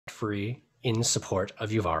free in support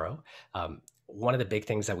of Uvaro. One of the big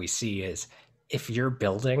things that we see is if you're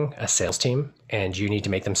building a sales team and you need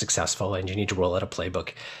to make them successful and you need to roll out a playbook,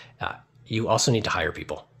 you also need to hire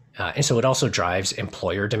people. And so it also drives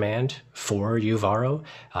employer demand for Uvaro,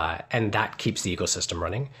 and that keeps the ecosystem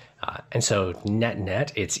running. And so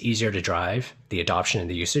net, it's easier to drive the adoption and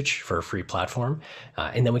the usage for a free platform.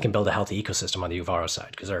 And then we can build a healthy ecosystem on the Uvaro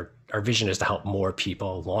side, because our vision is to help more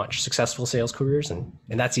people launch successful sales careers. And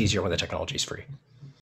that's easier when the technology is free.